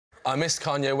I missed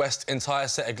Kanye West's entire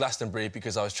set at Glastonbury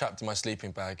because I was trapped in my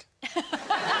sleeping bag.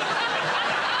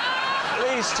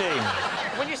 Lee's team.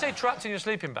 When you say trapped in your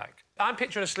sleeping bag, I'm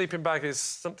picturing a sleeping bag as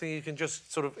something you can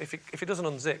just sort of... If it doesn't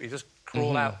unzip, you just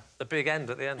crawl out the big end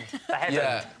at the end. The head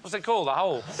end. What's it called? The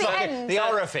hole? The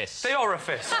orifice. The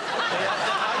orifice.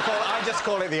 I just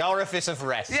call it the orifice of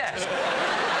rest. Yes.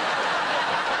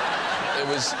 It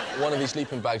was one of these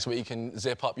sleeping bags where you can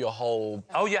zip up your whole...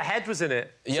 Oh, your head was in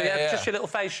it? Yeah, so you had yeah. just your little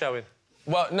face showing?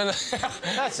 Well, no.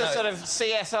 That's a sort of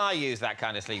CSI use that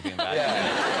kind of sleeping bag.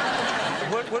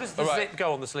 Yeah. Where does the zip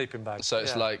go on the sleeping bag? So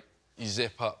it's like you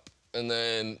zip up and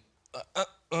then...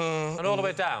 and all the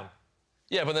way down?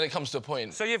 Yeah, but then it comes to a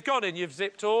point. So you've gone in, you've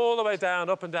zipped all the way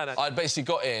down, up and down. I'd basically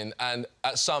got in and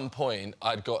at some point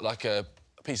I'd got, like, a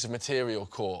piece of material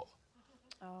caught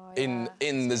in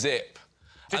the zip.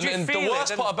 Did you feel the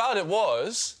worst part about it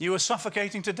was... You were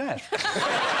suffocating to death.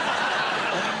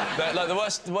 the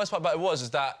worst part about it was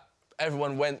that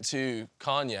everyone went to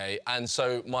Kanye, and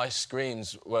so my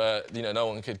screams were, you know, no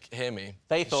one could hear me.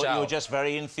 They thought you were just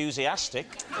very enthusiastic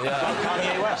about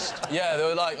Kanye West. Yeah, they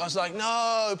were like... I was like,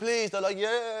 no, please. They're like,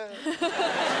 yeah.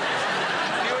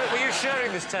 Were you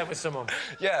sharing this tent with someone?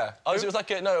 Yeah. It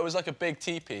was like a big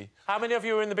teepee. How many of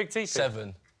you were in the big teepee?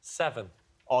 7. 7.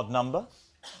 Odd number.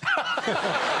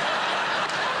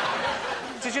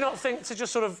 Did you not think to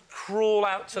just sort of crawl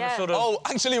out to the sort of... Oh,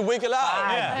 actually wiggle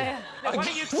out? Yeah. Why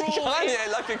don't you crawl...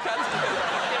 Kanye, like a caterpillar.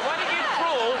 Yeah, why don't you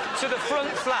crawl to the front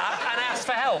flat and ask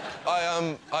for help?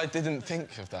 I didn't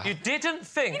think of that. You didn't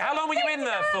think? How long were you in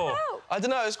there for? I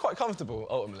don't know, it was quite comfortable,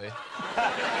 ultimately.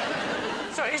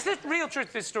 So, is the real truth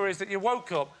of this story is that you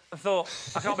woke up and thought,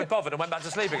 I can't be bothered, and went back to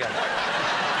sleep again?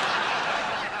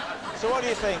 So what do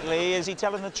you think, Lee? Is he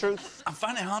telling the truth? I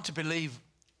find it hard to believe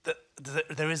that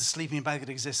there is a sleeping bag that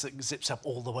exists that zips up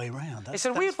all the way around. It's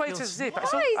a weird way to zip.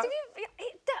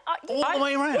 All the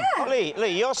way around? Yeah.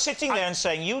 Lee, you're sitting there and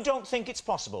saying you don't think it's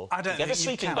possible to get a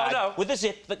sleeping bag with a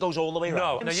zip that goes all the way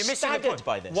around. No, you're missing the point.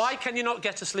 By this. Why can you not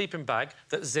get a sleeping bag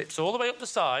that zips all the way up the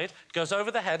side, goes over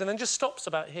the head, and then just stops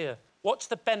about here? What's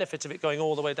the benefit of it going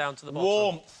all the way down to the bottom?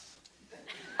 Warmth.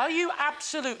 Are you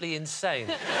absolutely insane?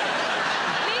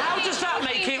 How does that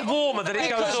make it warmer than it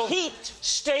goes all... Because heat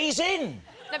stays in.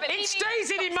 No, but it stays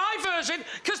in my version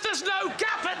because there's no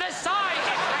gap at the side.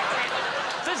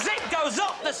 The zip goes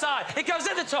up the side. It goes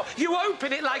at the top. You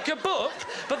open it like a book,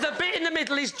 but the bit in the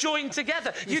middle is joined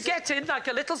together. You get in like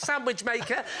a little sandwich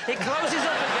maker. It closes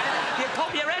up again. You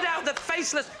pop your head out the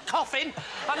faceless coffin,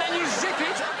 and then you zip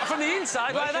it from the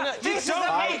inside like that. You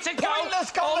don't need to go...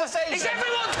 Pointless conversation. Is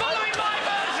everyone following my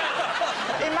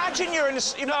version? Imagine you're in a...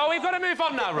 No, we've got to move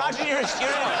on now, Rob. Imagine you're in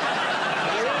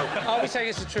Are we saying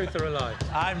it's the truth or a lie?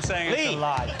 I'm saying it's a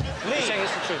lie. Lee. We're saying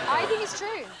it's the truth. I think it's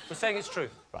true. We're saying it's true.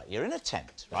 Right, you're in a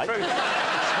tent, right? Truth.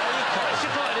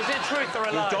 Is it truth or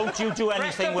a lie? Don't you do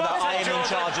anything without I am in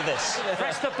charge of this.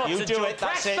 Press the button, You do it,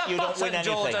 that's it, you don't win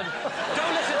anything. Jordan.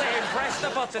 Don't listen to him. Press the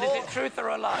button. Is it truth or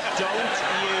a lie? Don't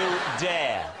you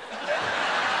dare.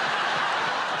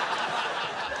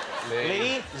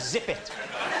 Lee, zip it.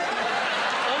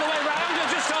 All the way round or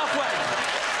just halfway?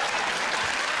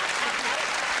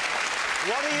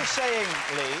 What are you saying,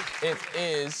 Lee? It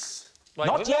is...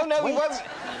 Not yet. No, he won't.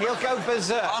 He'll go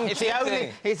berserk.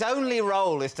 His only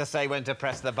role is to say when to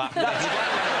press the button. That's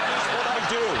what I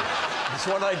do. That's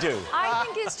what I do. I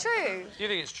think it's true. You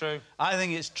think it's true? I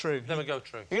think it's true. Then we go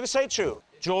true. You're going to say true.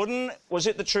 Jordan, was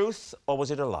it the truth or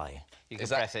was it a lie? You can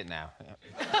press it now. No.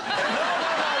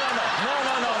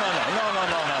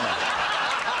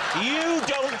 You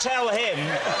don't tell him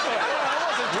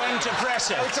when to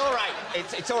press it. No, it's all right.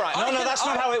 It's all right. No, that's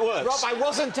not how it works. Rob, I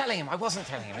wasn't telling him.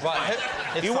 Right.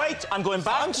 You wait, I'm going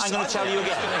back, I'm going to tell you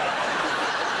again.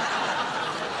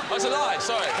 Oh, it's a lie,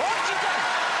 sorry.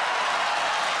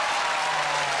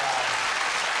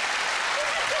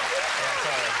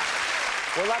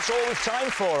 Well, that's all we've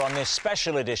time for on this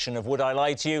special edition of Would I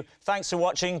Lie to You? Thanks for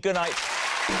watching. Good night.